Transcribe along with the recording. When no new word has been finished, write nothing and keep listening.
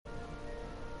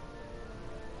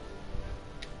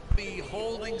be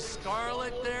holding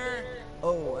Scarlet there?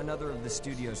 Oh, another of the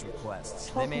studio's requests.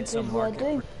 Je They crois qu'on made peut some jouer à market.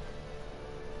 deux.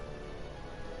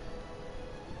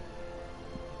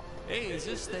 Hey, is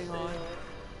this thing on?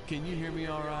 Can you hear me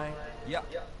all right? Yeah.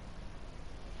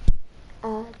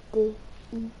 A, D,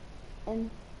 I, N,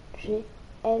 G,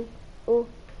 L, O,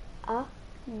 A,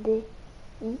 D,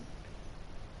 I.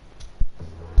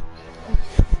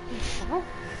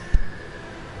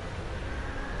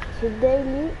 The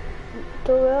Daily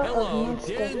Tower of Hello,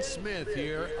 Monsters. Dan Smith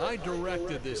here. I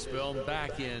directed this film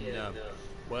back in,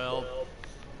 well,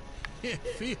 it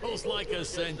feels like a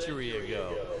century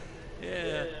ago.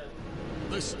 Yeah.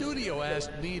 The studio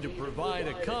asked me to provide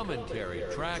a commentary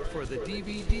track for the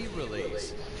DVD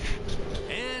release.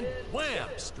 And wham!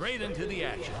 Straight into the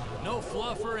action. No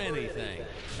fluff or anything.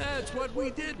 That's what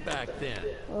we did back then.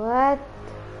 What?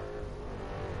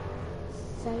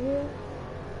 Sérieux?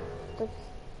 Stop.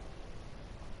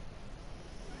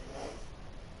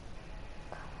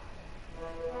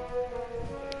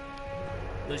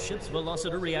 The ship's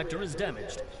velocity reactor is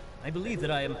damaged. I believe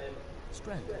that I am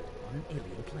stranded on an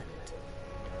alien planet.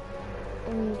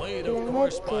 Une Played, of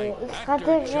course, by planète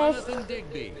actor extraterrestre. Jonathan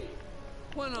Digby.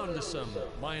 Went on to some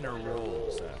minor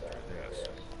roles after this.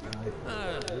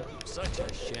 Such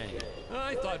a shame.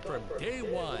 I thought from day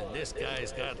one this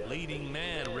guy's got leading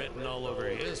man written all over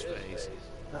his face.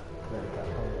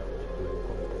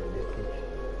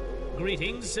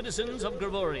 Greetings, citizens of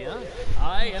Gravoria.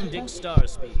 I am Dick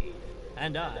Starspeed,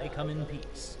 and I come in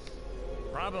peace.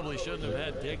 Probably shouldn't have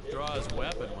had Dick draw his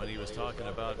weapon when he was talking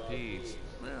about peas.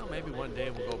 Well, maybe one day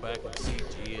we'll go back and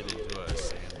CG it into a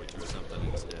sandwich or something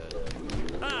instead.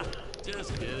 Ha!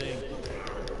 Just kidding.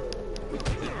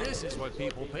 And this is what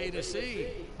people pay to see.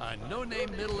 A no-name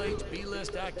middle-aged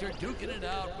B-list actor duking it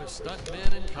out with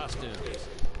stuntmen in costumes.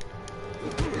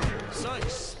 Such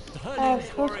stunning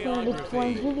je pense qu'on a les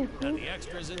points de vue choreography du that coup. the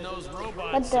extras in those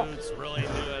robot What the- suits really knew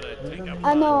how to take a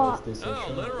Ah non,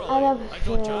 No, literally. Ah, là, I told parce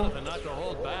que- Jonathan not to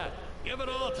hold back. Give it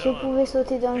all to je him. pouvais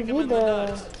sauter dans le Kick him in vide.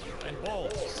 the nuts and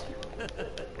bolts.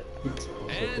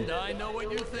 And I know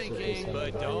what you're thinking,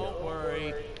 but don't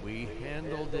worry. We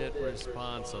handled it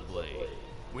responsibly.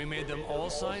 We made them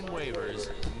all sign waivers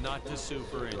not to sue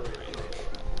for injury.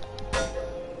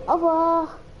 Au revoir.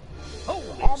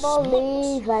 Holy I smokes!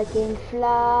 believe I can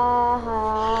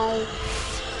fly.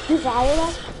 Tu fais rien là?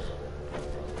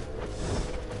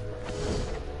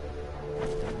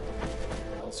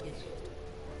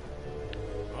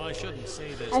 Well, I shouldn't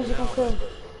say this Ah, j'ai now, compris.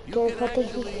 you Qu'il y a can pas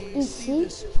technique actually see ici. the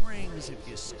springs if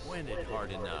you squinted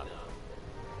hard enough.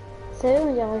 Vous savez,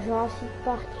 on dirait Jurassic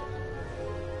Park.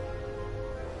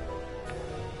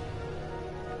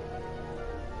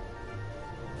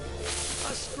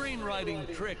 A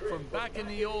screenwriting trick from back in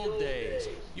the old days.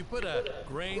 You put a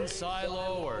grain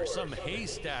silo or some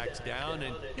haystacks down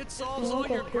and it solves all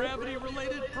your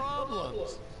gravity-related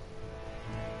problems.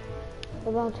 Eh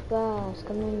ben, en tout cas, c'est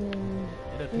quand même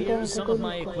It une appears some of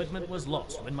my quoi. equipment was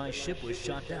lost when my ship was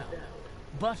shot down.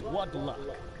 But what luck!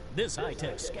 This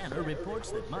high-tech scanner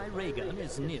reports that my ray gun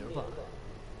is nearby.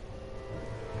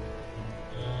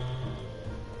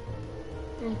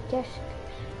 Un cache.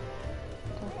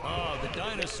 Oh, the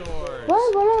dinosaurs.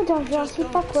 Ouais, voilà, on dirait Just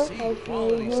Jurassic Park, don't quoi, see avec les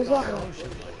quality dinosaures. stop là. motion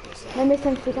like this. Non, mais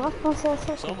ça me fait grave penser à ça,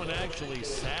 quoi. Someone actually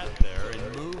sat there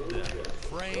and moved them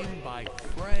frame by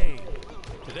frame.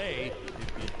 Today,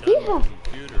 it'd be done with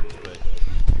computers, but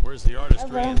where's the Ah, artistry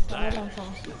voilà, in ça va that? dans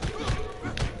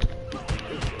Jurassic.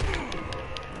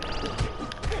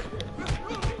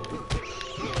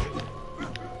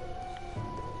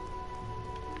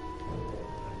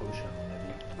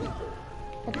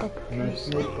 Attaque plus.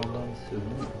 Maintenez pendant une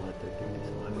seconde pour attaquer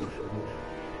à gauche, à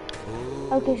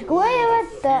gauche. Ok, je ouais, what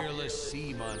the... Fearless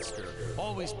sea monster,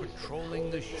 always patrolling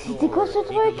the C'était quoi ce shore,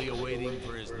 truc? eagerly awaiting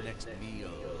for his next meal.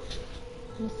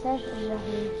 Message,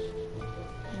 j'arrive.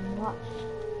 Moi.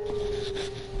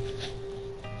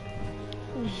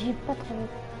 J'ai pas travaillé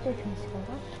peut-être, mais c'est pas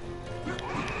grave.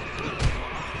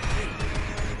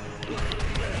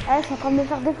 Ah, je suis en train de me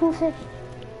faire défoncer.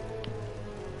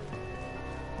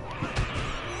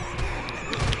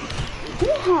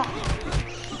 Ouah.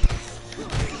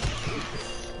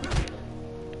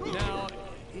 Now,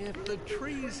 if the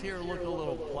trees here look a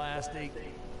little plastic,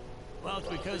 well, it's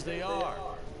because they are.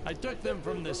 I took them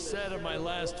from the set of my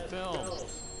last film,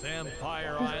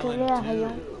 Vampire Pistolet à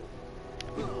rayon. Island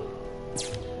 2.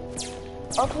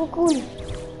 Oh, trop cool.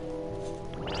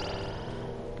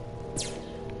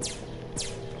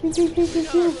 Our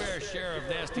fair share of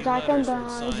nasty Dans letters dans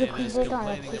from les prises scientists de temps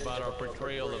là. complaining about our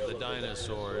portrayal of the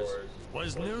dinosaurs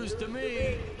was news to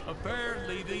me.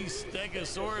 Apparently, these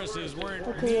stegosauruses weren't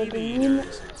Ok, il y a meat des mines.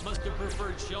 eaters. Must have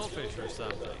preferred shellfish or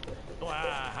something. Wow,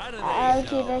 how do they Ah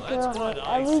ok know? That's d'accord. what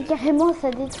Ah I oui say. carrément ça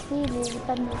détruit les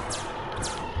panneaux.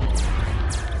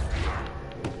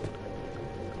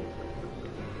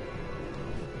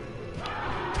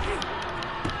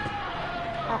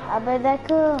 Ah bah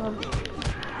d'accord.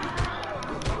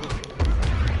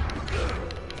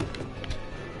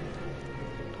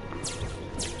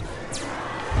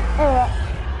 Et voilà.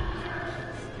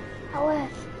 Ah ouais.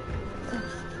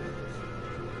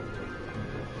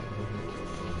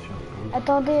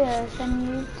 Attendez 5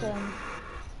 minutes.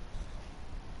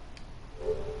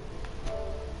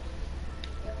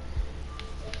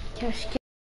 Cache.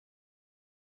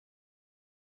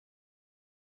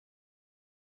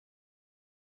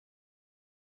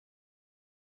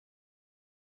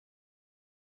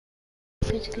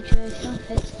 Qu'est-ce que tu as fait en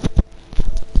fait?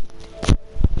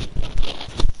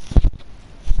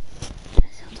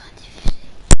 C'est en train de diffuser.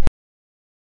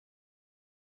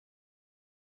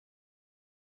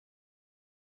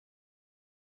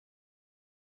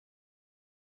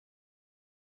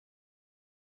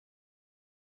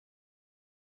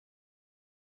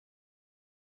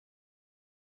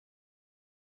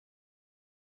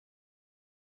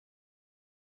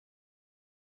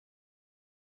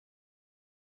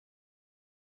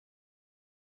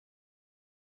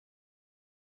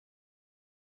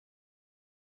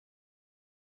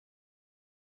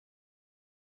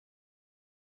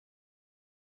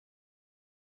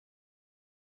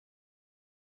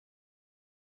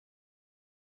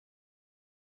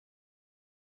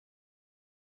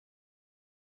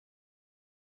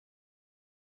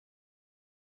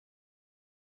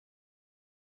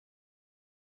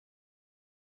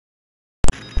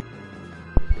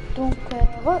 Donc,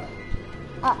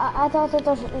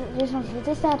 attends, je vais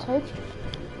tester un truc.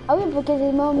 Ah oui, on peut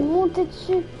quasiment monter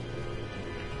dessus.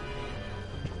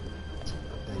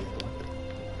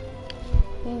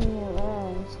 Oui, mais voilà,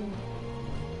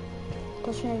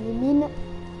 attention, il y a des mines.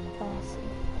 Voilà, c'est...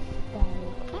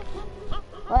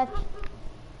 What?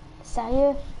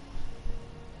 Sérieux?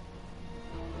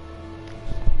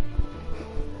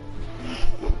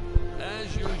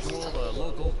 As usual, the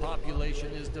local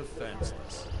population is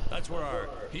defenseless. That's where our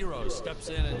hero steps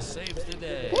in and saves the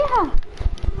day. Yeah!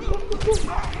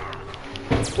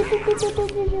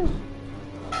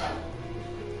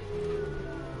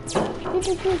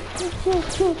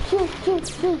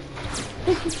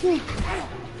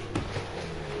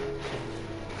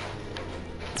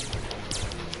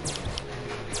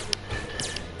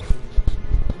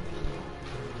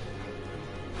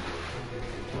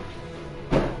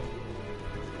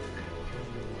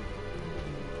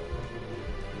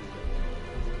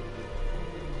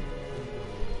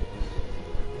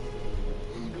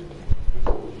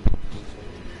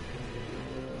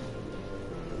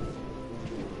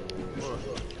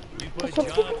 We put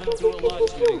Jonathan through a lot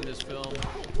shooting this film.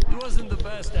 He wasn't the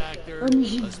best actor,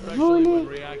 especially when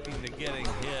reacting to getting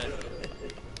hit.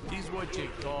 He's what you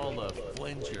call a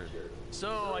flincher.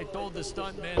 So I told the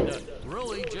stuntman to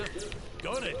really just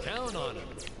go to town on him.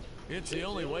 It's the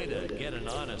only way to get an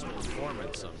honest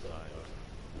performance sometimes.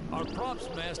 Our props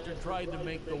master tried to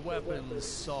make the weapons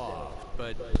soft,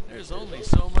 but there's only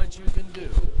so much you can do.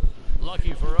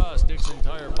 Lucky for us, Dick's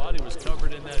entire body was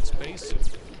covered in that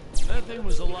spacesuit. That thing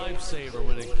was a lifesaver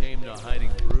when it came to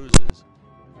hiding bruises.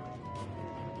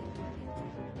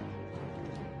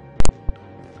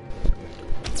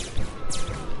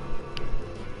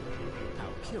 How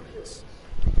curious.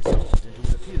 Dissolved into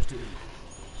what appears to be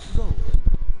gold.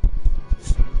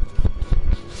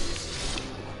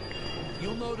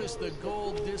 You'll notice the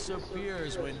gold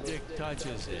disappears when Dick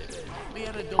touches it. We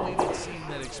had a deleted scene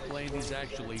that explained he's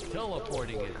actually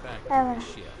teleporting it back to the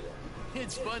ship.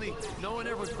 It's funny, no one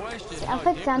ever questioned En how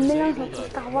fait, Dick c'est un was mélange able entre to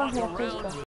Star Wars walk et la prise, around quoi.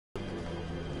 with.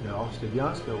 Mais alors c'était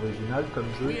bien, c'était original comme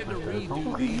jeu, We had to intéressant.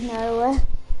 redo these. Original, ouais.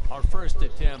 Our first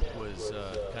attempt was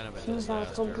kind of a Sinon, ça va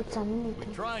être au disaster. bout de 5 minutes.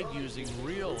 We tried using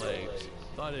real apes.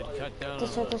 Thought it'd cut down on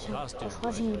Attention, the attention. costume Je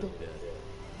crois que j'ai une budget idée. a bit.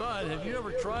 But have you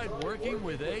ever tried working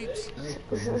with apes?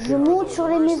 Je monte sur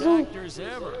les Worst maisons. actors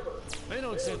ever. They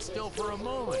don't sit still for a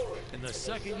moment, and the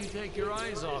second you take your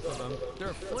eyes off of them,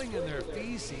 they're flinging their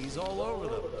feces all over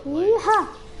the place. Yeeha!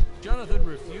 Jonathan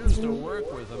refused to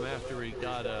work with him after he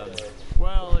got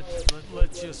well,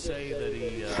 let's just say that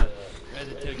he had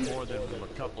to take more than a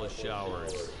couple of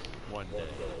showers one day.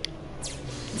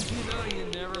 You know, you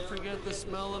never forget the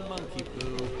smell of monkey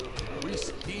poo. We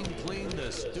steam cleaned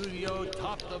the studio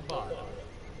top to bottom.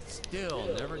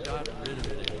 Still never got rid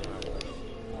of it anymore.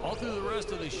 All through the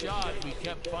rest of the shot, we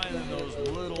kept finding those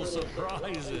little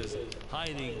surprises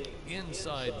hiding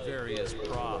inside various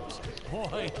props.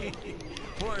 Boy,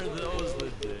 were those the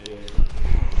days.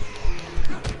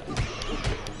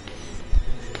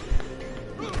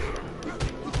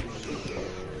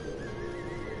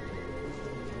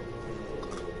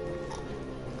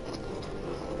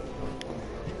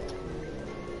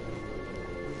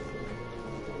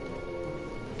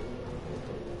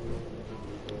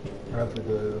 Ah, à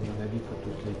mon avis, faut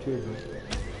tous les tuer. Non?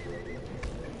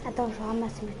 Attends, je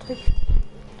ramasse le truc.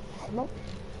 C'est bon.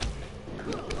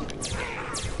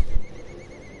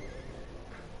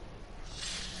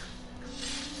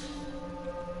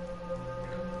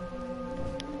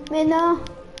 Mais non!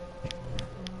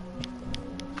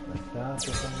 Ça,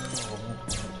 c'est pas mal,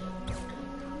 remonte.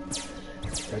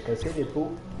 T'as cassé les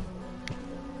pots?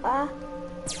 Ah!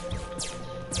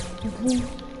 Boum.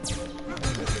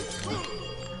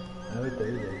 Ah oui, t'as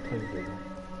vu, il y a les trucs dedans.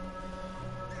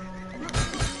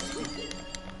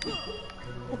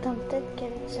 Attends, peut-être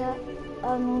qu'avec ça...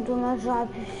 Oh non, dommage, j'aurais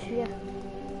pu fuir.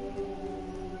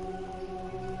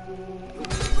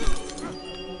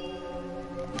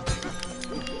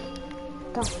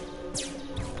 Attends.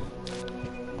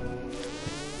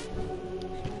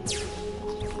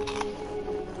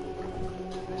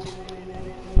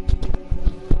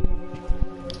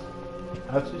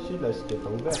 Ah si, là, c'était pas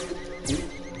ouvert. Si.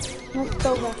 Non, c'est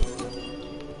pas ouvert.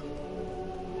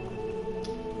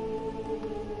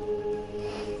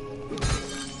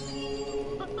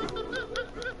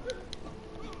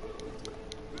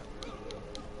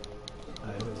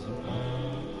 Allez, vas-y.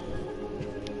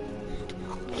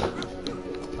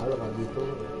 Ah, le ravito.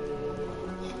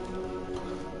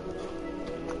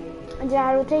 On dirait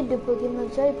à l'hôtel de Pokémon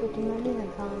Sol et Pokémon Lune,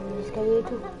 enfin, l'escalier et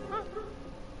tout.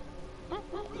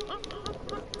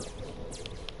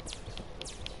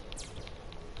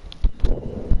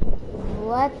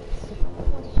 What?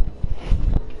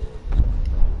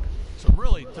 Some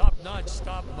really top-notch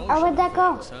stop motion. Ah ouais,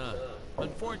 d'accord. effects, huh?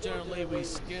 Unfortunately, we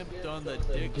skimped on the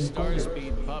Dick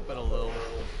Starspeed puppet a little.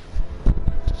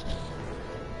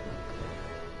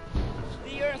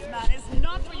 The Earthman is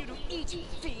not for you to eat,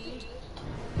 fiend.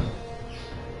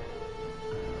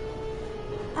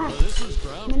 Ah, Well, this was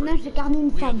maintenant j'ai carné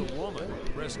une We had femme. the woman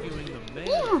rescuing the man.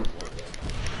 Yeah.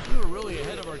 We were really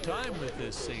ahead of our time with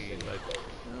this scene, but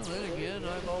well, then again,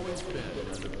 I've always been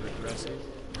rather progressive.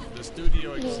 The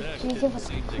studio exec utilisez didn't votre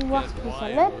seem to pouvoir get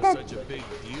why spécial. it was such a big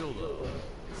deal, though.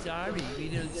 Sorry, we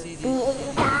don't see this. Of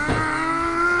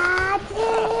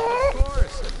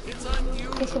course, it's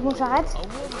unusual. Ok, c'est bon, j'arrête. A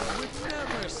woman would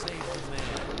never save a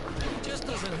man. It just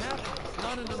doesn't happen.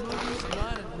 Not in the movies,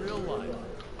 not in real life.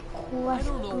 I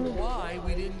don't know why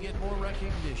we didn't get more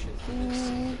recognition for this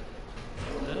scene.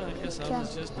 I guess I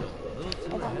was just a little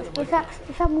too Attends, ahead je of peux my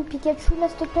faire mon Pikachu là,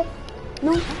 s'il te plaît?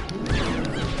 Non?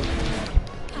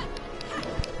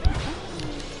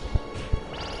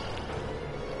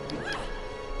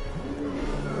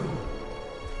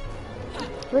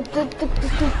 Qu'est-ce que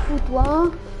tu fous, toi,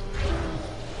 hein?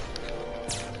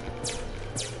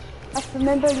 Ah, je peux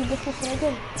même pas lui défoncer la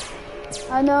gueule.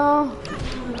 Ah non!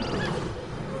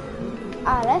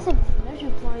 Ah, là, c'est cool. Là, je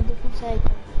vais pouvoir lui défoncer la gueule.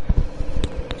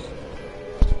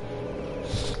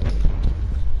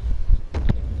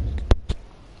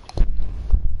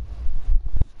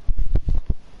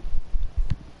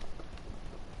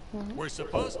 We're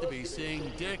supposed to be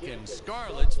seeing Dick and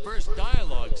Scarlett's first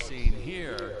dialogue scene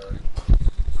here.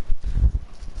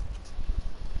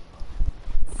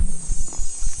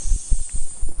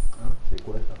 Hein, c'est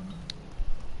quoi ça?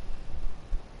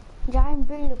 On dirait une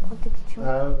bulle de protection.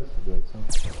 Ah ouais, ça doit être ça.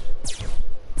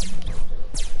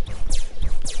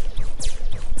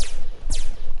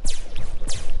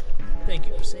 Thank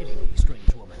you for saving me,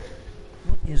 strange woman.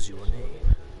 What is your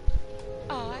name?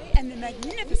 I am the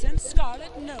magnificent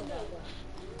Scarlet Nova.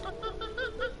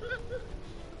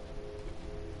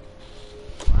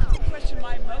 Don't question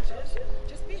my motives.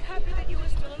 Just be happy that you are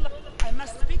still alive. I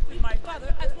must speak with my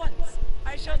father at once.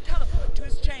 I shall teleport to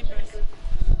his chambers.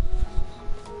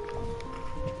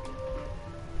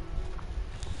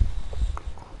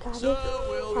 So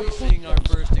we'll be seeing our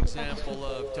first example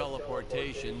of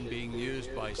teleportation being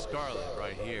used by Scarlet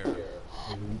right here.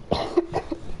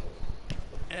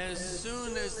 As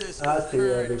soon as this Ah, c'est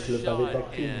third avec le pavé shot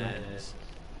tactile.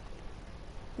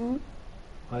 ends,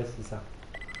 Ouais, c'est ça.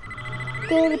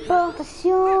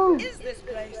 Téléportation! Is this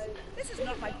place? This is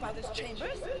not my father's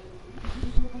chambers.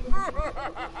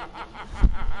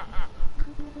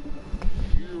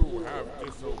 You have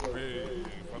disobeyed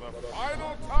for the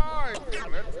final time,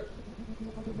 Scarlet.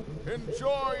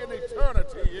 enjoy an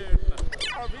eternity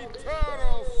of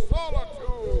eternal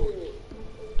solitude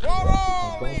for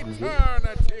all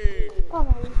eternity. Oh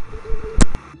bah oui.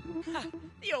 Ha!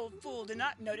 The old fool did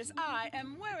not notice I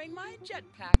am wearing my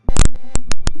jetpack.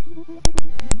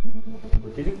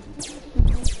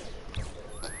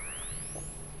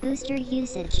 Booster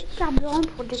usage. Carburant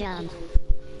pour Jump.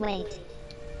 Wait.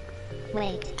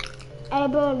 Eh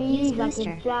ben lui, Use il va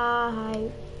booster. te fly.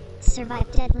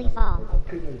 Survive deadly fall.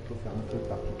 Après, là, il faut faire un truc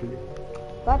particulier.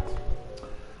 What?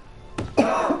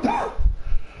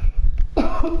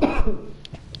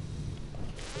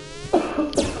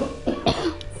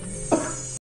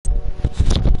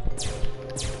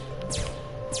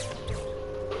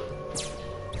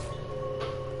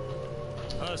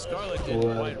 Scarlet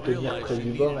didn't quite tenir realize près she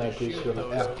du bord needed et to appuyer shoot sur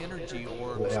those R. energy Ou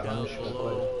orbs R1, down je sais pas below.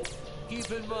 quoi.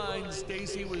 Keep in mind,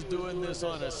 Stacy was doing this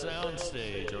on a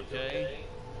soundstage, okay?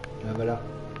 Ah voilà.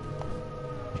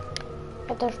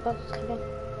 Attends, je pense très bien.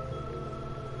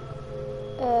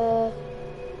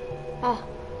 Ah.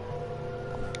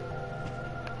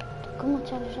 Comment on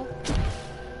tire déjà?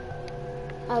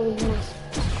 Ah oui, mince.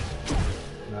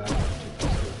 Là, tu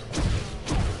passes l'autre.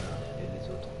 Voilà. Et les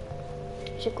autres.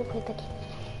 J'ai compris, t'inquiète.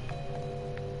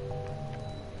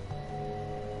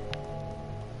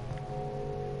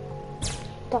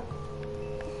 Attends.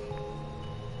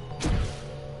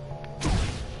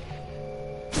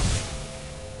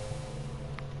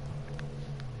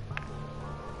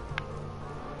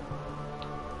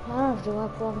 Ah, je devrais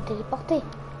pouvoir me téléporter.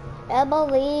 I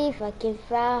believe I can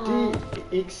fly.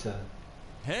 X.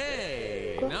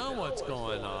 Hey, Quoi? now what's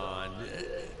going on?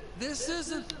 This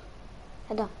isn't...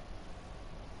 Attends.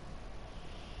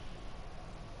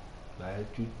 Bah,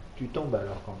 tu tombes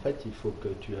alors qu'en fait il faut que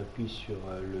tu appuies sur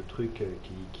le truc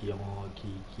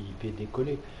qui fait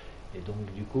décoller. Et donc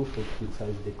du coup il faut que tu le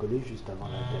fasses décoller juste avant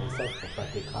l'atterrissage pour pas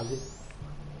t'écraser.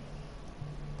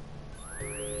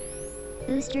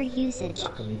 Booster usage.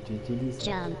 C'est comme tu utilises.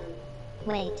 Jump.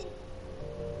 Wait.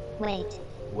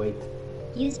 Wait.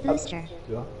 Use Hop, booster.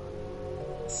 tu vois.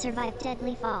 Survive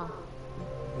deadly fall.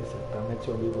 Et ça te permet de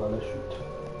survivre à la chute.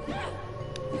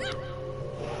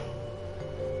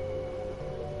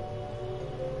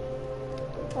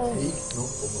 C'est X, non,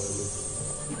 pour le...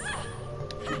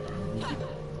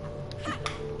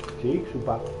 C'est X ou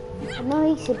pas? Ah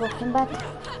non, oui, c'est pour combattre.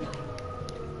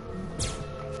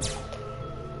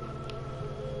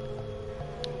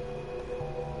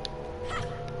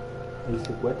 Et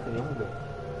c'est quoi triangle?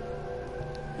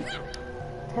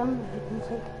 Ferme, je vais te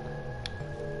montrer.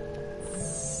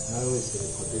 Ah oui, c'est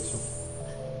les protections.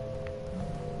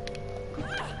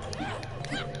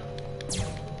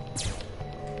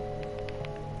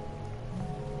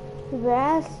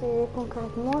 Bah, c'est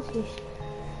concrètement,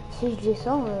 si je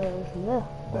descends, je meurs.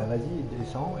 Bah vas-y,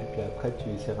 descends et puis après tu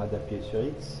essaieras d'appuyer sur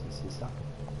X, c'est ça.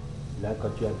 Là quand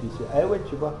tu appuies sur... Ah ouais,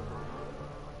 tu vois.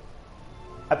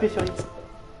 Appuie sur X.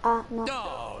 Ah non.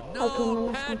 No, Ok, maintenant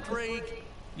no, je comprends. Patrick!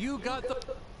 You got the...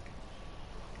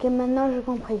 Ok, maintenant j'ai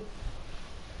compris.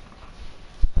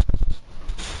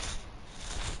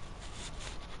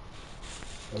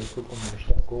 Il faut qu'on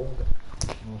achète la courbe.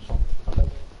 On s'en travaille.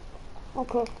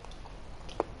 Ok.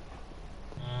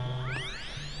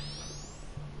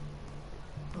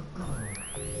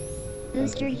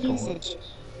 Booster usage.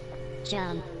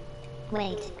 Jump.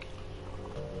 Wait.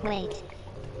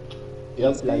 Et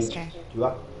hop Use là, booster. tu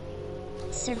vois.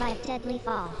 Survive deadly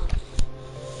fall.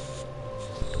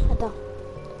 Attends.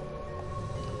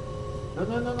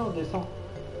 Non, descends.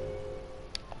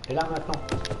 Et là maintenant.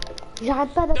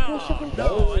 J'arrête pas d'appuyer sur No, X.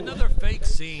 no, another fake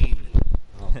scene.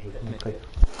 Alors, je vais te montrer.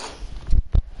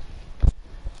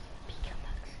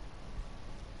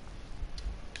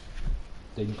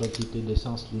 T'as une quantité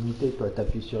d'essence limitée, toi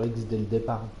t'appuies sur X dès le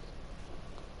départ.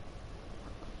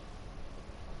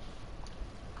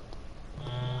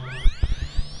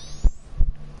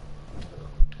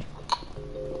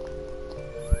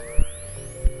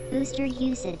 Booster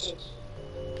usage.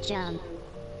 Jump.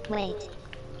 Wait.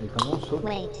 Et comment on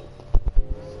saute?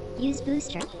 Use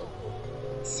booster.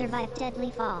 Survive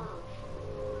deadly fall.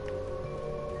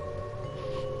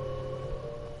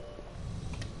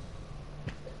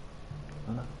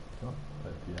 Voilà, tu vois, on va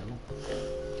appuyer avant.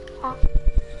 Ah.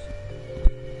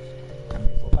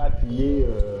 Il faut pas appuyer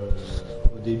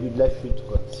au début de la chute,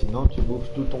 quoi. Sinon tu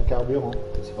bouffes tout ton carburant.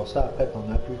 Et c'est pour ça après t'en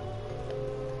as plus.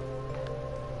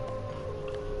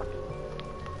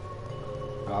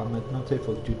 Alors maintenant, tu sais, il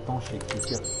faut que tu te penches et que tu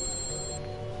tires.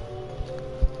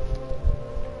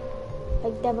 Fait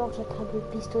que d'abord j'attrape le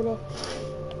pistolet.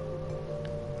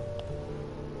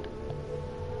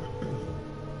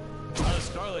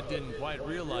 Scarlet didn't quite quite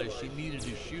realize she needed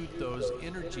to shoot those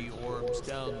energy orbs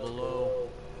down below.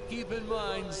 Keep in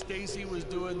mind, Stacy was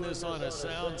doing this on a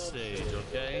soundstage,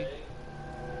 okay?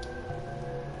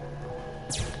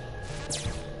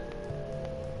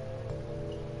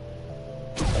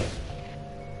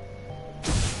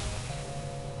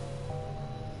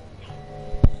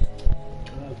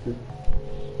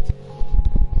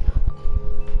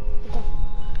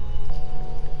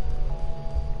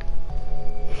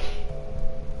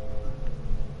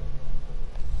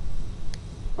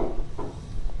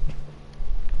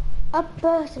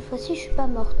 Hop, cette fois-ci, je suis pas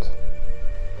morte.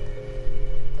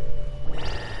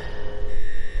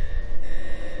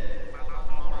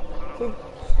 C'est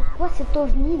quoi cet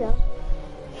ovni là?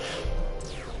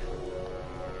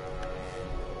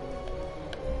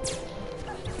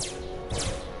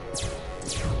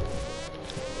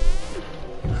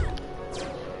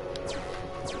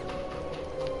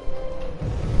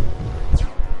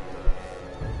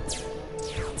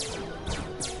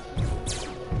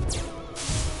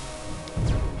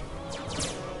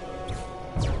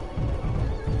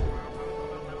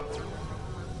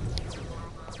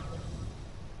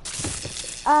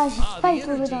 Ah, j'ai pas été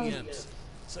dans le...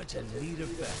 Such a neat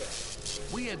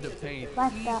effect. We had to paint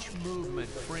Basta. each movement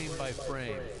frame by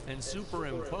frame and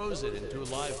superimpose it into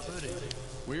live footage.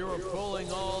 We were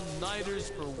pulling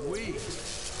all-nighters for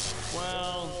weeks.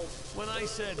 Well, when I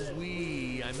said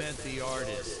we, I meant the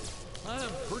artist. I'm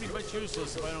pretty much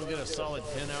useless if I don't get a solid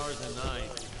 10 hours a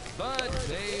night. But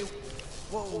they...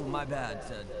 Whoa, my bad.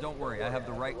 Don't worry, I have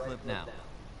the right clip now.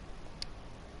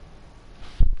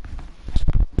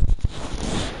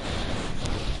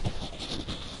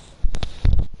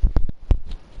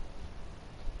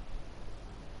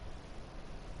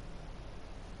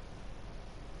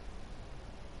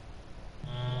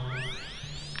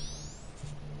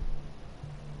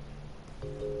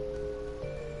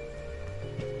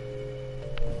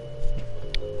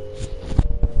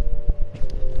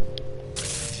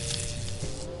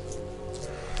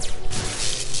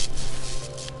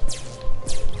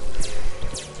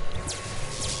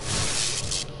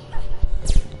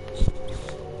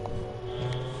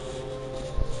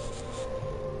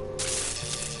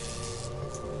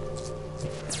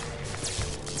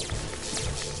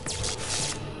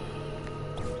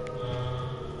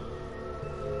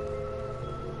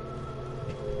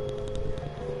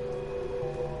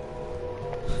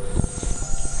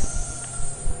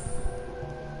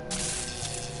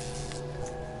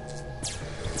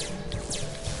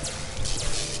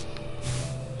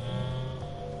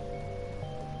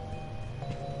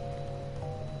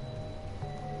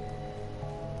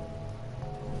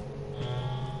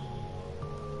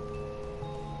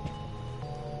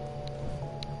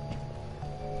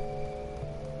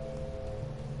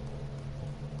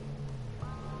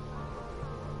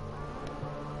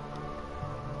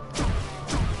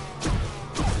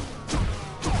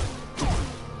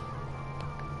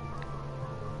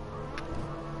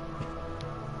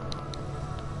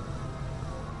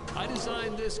 I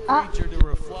designed this creature to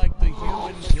reflect the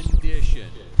human condition.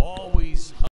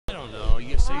 Always, I don't know,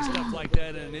 you say stuff like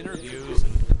that in interviews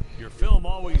and your film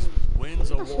always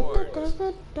wins awards.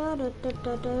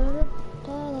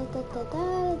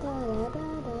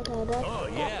 Oh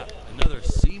yeah, another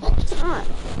sea monster. Ah,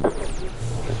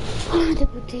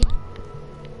 dégoûté.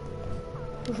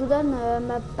 Je vous donne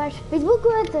ma page Facebook,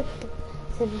 ouais,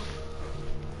 c'est bon.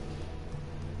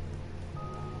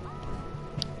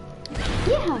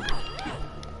 Yeah.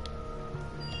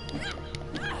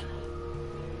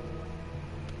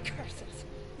 Curses!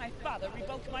 My father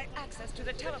revoked my access to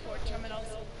the teleport terminals.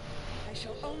 I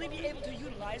shall only be able to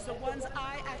utilize the ones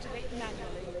I activate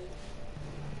manually.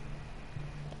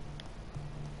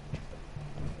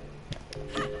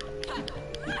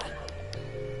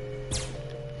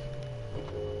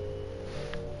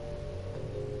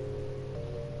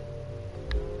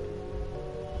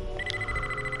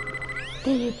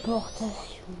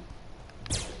 Téléportation.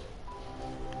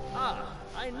 Ah,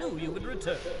 I knew you would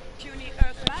return. Puny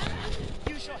Earthman,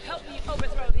 you shall help me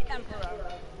overthrow the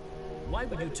Emperor. Why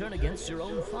would you turn against your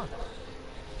own father?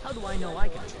 How do I know I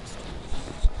can trust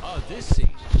you? Oh, this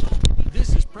scene.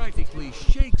 This is practically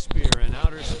Shakespeare in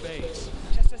outer space.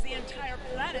 Just as the entire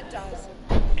planet does.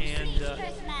 And,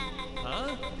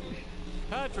 huh?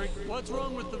 Patrick, what's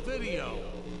wrong with the video?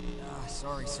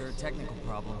 Sorry, sir. Technical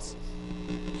problems.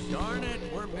 Darn it,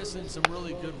 we're missing some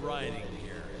really good writing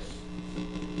here.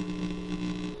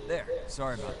 There.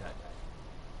 Sorry about that.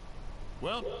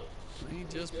 Well, we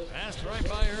just passed right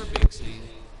by her big scene.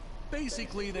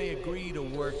 Basically, they agree to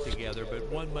work together, but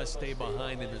one must stay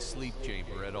behind in the sleep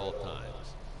chamber at all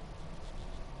times.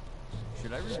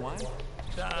 Should I rewind?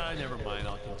 Ah, never mind.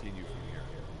 I'll continue from here.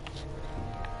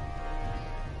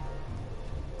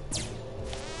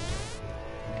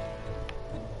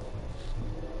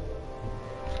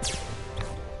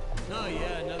 Oh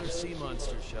yeah, another sea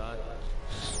monster shot.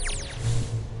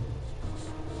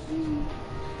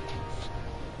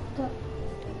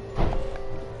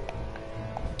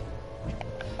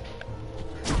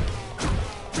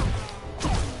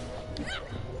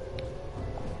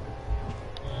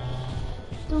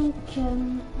 Donc,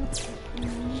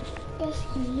 qu'est-ce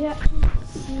qu'il y a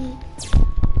ici?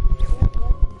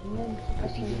 Même Ah,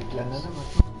 tu veux de la nana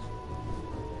maintenant?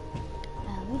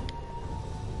 Ah oui.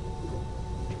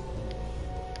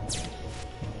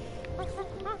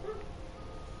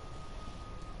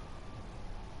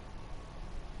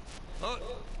 Oh,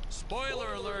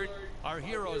 spoiler alert! Our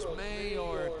heroes may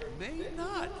or may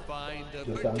not find a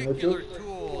particular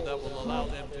tool that will allow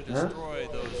them to destroy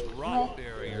those rock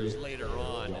barriers later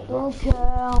on. Donc,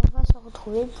 on va se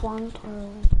retrouver pour un autre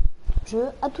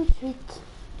jeu. À tout de suite.